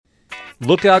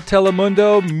Look out,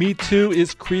 Telemundo, mitu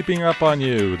is creeping up on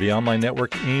you. The online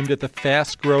network aimed at the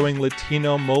fast-growing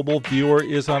Latino mobile viewer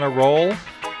is on a roll.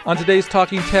 On today's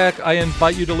Talking Tech, I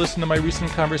invite you to listen to my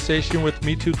recent conversation with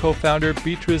mitu co-founder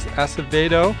Beatriz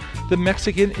Acevedo, the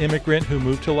Mexican immigrant who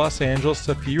moved to Los Angeles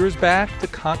a few years back to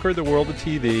conquer the world of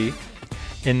TV.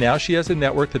 And now she has a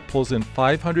network that pulls in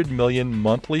 500 million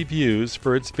monthly views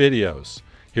for its videos.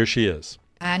 Here she is.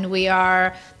 And we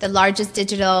are the largest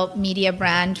digital media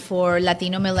brand for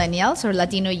Latino millennials or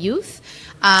Latino youth.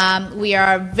 We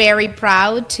are very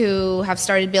proud to have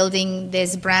started building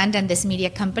this brand and this media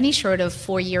company short of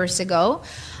 4 years ago.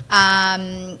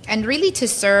 And really to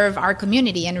serve our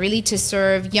community and really to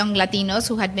serve young Latinos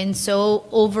who had been so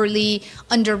overly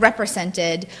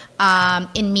underrepresented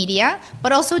in media,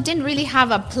 but also didn't really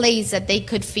have a place that they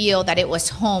could feel that it was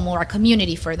home or a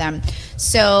community for them.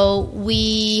 So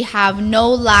we have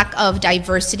no lack of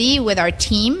diversity with our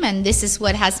team, and this is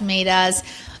what has made us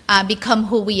become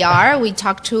who we are. We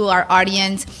talk to our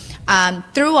audience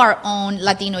through our own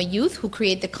Latino youth who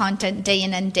create the content day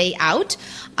in and day out.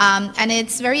 And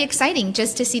it's very exciting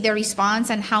just to see the response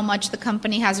and how much the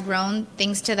company has grown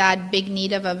thanks to that big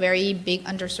need of a very big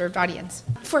underserved audience.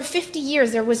 For 50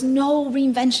 years, there was no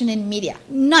reinvention in media.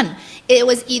 None. It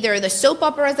was either the soap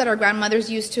operas that our grandmothers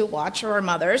used to watch or our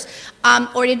mothers,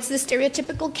 or it's the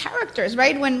stereotypical characters,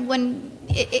 right? When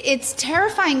it's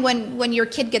terrifying when your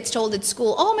kid gets told at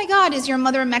school, oh my God, is your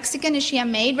mother Mexican? Is she a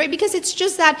maid? Right? Because it's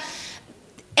just that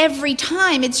every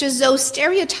time, it's just those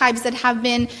stereotypes that have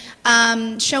been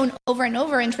shown over and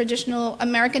over in traditional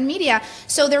American media.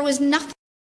 So there was nothing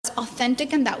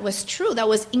authentic and that was true. That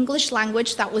was English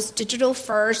language, that was digital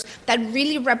first, that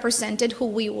really represented who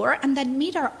we were and that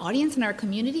made our audience and our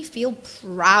community feel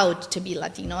proud to be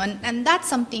Latino. And that's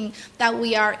something that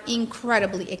we are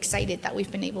incredibly excited that we've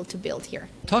been able to build here.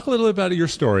 Talk a little bit about your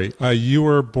story. You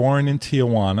were born in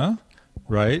Tijuana,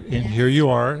 right? And here you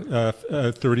are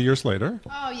 30 years later.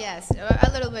 Oh, yes.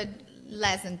 A little bit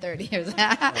less than 30 years.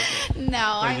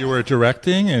 No. You were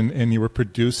directing and you were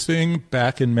producing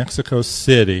back in Mexico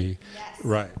City. Yes.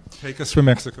 Right. Take us from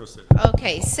Mexico City.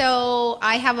 Okay, so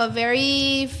I have a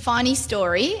very funny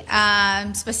story,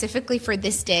 specifically for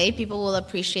this day. People will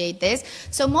appreciate this.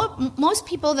 So most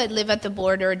people that live at the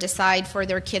border decide for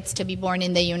their kids to be born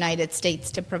in the United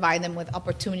States to provide them with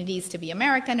opportunities to be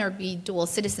American or be dual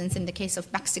citizens in the case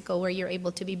of Mexico, where you're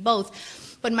able to be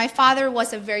both. But my father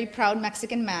was a very proud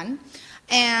Mexican man,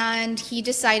 and he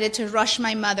decided to rush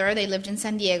my mother, they lived in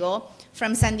San Diego,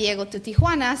 from San Diego to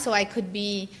Tijuana so I could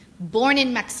be born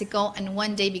in Mexico and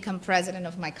one day become president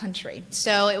of my country.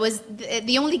 So it was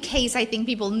the only case I think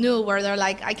people knew where they're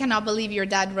like, I cannot believe your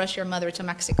dad rushed your mother to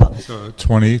Mexico. So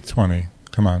 2020,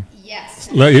 come on.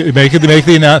 Yes. Make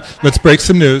the announcement. Let's break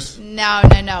some news. No.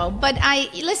 But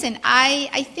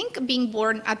I think being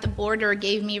born at the border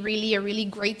gave me really a really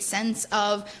great sense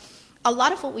of a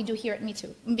lot of what we do here at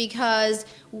mitu, because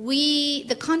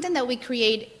the content that we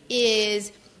create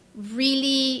is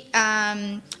really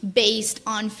based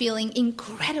on feeling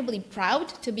incredibly proud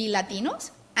to be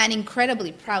Latinos and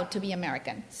incredibly proud to be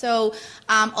American. So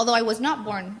although I was not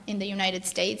born in the United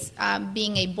States,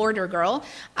 being a border girl,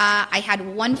 I had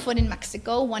one foot in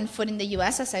Mexico, one foot in the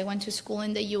U.S. as I went to school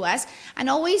in the U.S. and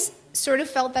always sort of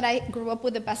felt that I grew up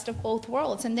with the best of both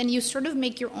worlds. And then you sort of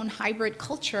make your own hybrid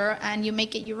culture and you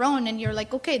make it your own and you're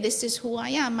like, okay, this is who I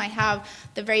am. I have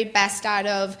the very best out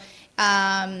of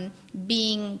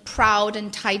being proud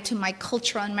and tied to my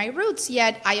culture and my roots,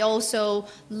 yet I also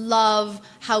love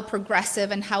how progressive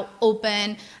and how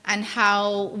open and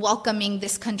how welcoming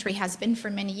this country has been for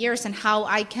many years and how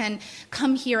I can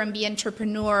come here and be an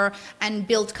entrepreneur and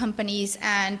build companies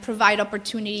and provide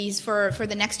opportunities for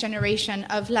the next generation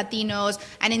of Latinos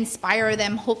and inspire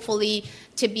them hopefully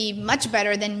to be much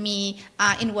better than me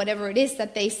in whatever it is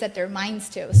that they set their minds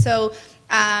to. So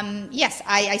yes,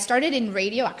 I started in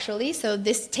radio actually, so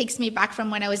this takes me back from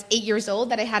when I was 8 years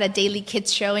old that I had a daily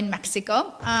kids show in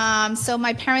Mexico. So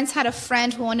my parents had a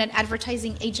friend who owned an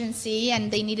advertising agency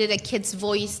and they needed a kid's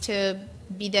voice to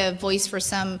be the voice for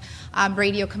some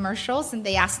radio commercials, and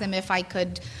they asked them if I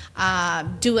could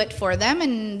do it for them,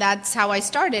 and that's how I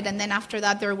started. And then after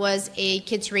that, there was a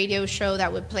kids radio show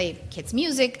that would play kids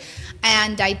music,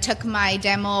 and I took my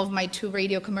demo of my 2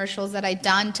 radio commercials that I'd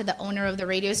done to the owner of the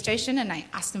radio station, and I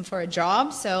asked him for a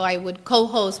job, so I would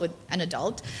co-host with an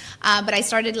adult. But I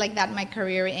started like that my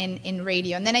career in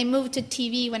radio. And then I moved to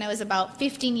TV when I was about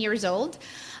 15 years old.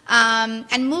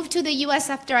 And moved to the U.S.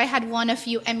 after I had won a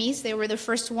few Emmys. They were the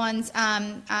first ones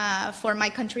for my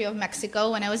country of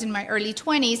Mexico when I was in my early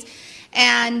 20s.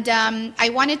 And I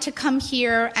wanted to come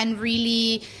here and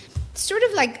really sort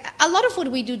of like a lot of what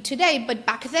we do today, but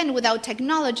back then without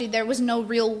technology, there was no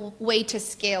real way to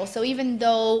scale. So even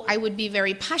though I would be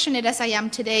very passionate as I am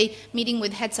today, meeting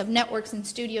with heads of networks and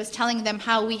studios, telling them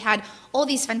how we had all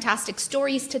these fantastic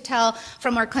stories to tell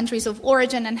from our countries of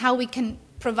origin and how we can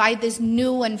provide this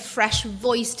new and fresh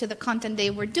voice to the content they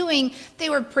were doing, they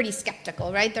were pretty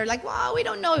skeptical, right? They're like, well, we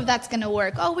don't know if that's going to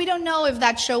work. Oh, we don't know if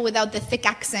that show without the thick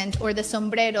accent or the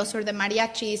sombreros or the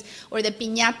mariachis or the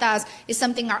piñatas is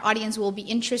something our audience will be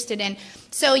interested in.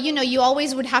 So, you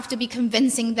always would have to be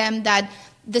convincing them that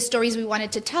the stories we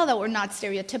wanted to tell that were not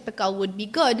stereotypical would be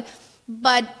good,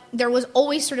 but there was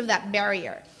always sort of that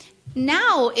barrier.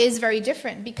 Now is very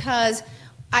different because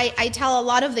I tell a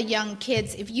lot of the young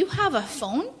kids, if you have a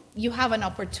phone, you have an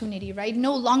opportunity, right?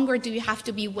 No longer do you have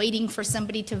to be waiting for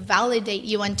somebody to validate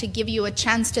you and to give you a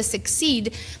chance to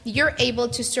succeed. You're able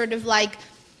to sort of like,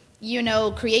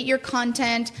 create your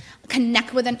content,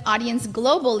 connect with an audience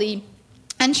globally,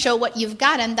 and show what you've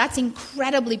got, and that's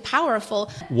incredibly powerful.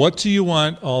 What do you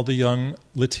want all the young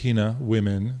Latina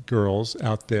women, girls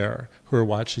out there who are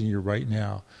watching you right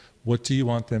now, what do you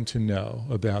want them to know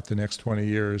about the next 20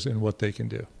 years and what they can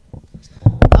do?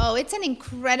 Oh, it's an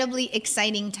incredibly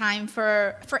exciting time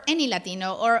for any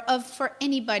Latino or for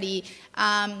anybody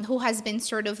who has been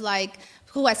sort of like,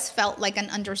 who has felt like an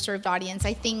underserved audience.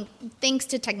 I think thanks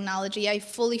to technology, I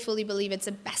fully believe it's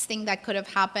the best thing that could have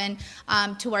happened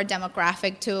to our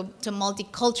demographic, to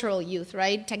multicultural youth,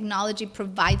 right? Technology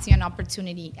provides you an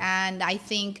opportunity. And I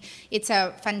think it's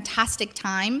a fantastic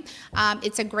time.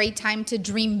 It's a great time to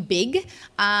dream big.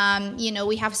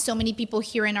 We have so many people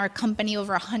here in our company,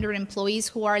 over 100 employees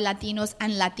who are Latinos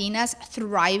and Latinas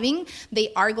thriving.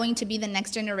 They are going to be the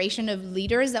next generation of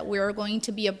leaders that we're going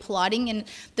to be applauding in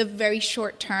the very short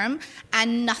term,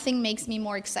 and nothing makes me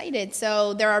more excited.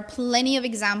 So there are plenty of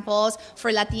examples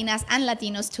for Latinas and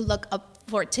Latinos to look up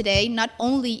for today, not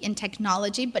only in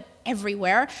technology, but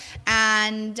everywhere.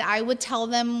 And I would tell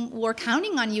them we're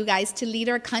counting on you guys to lead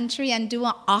our country and do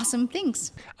awesome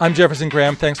things. I'm Jefferson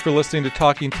Graham. Thanks for listening to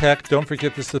Talking Tech. Don't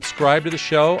forget to subscribe to the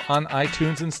show on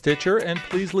iTunes and Stitcher, and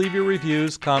please leave your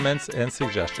reviews, comments, and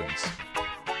suggestions.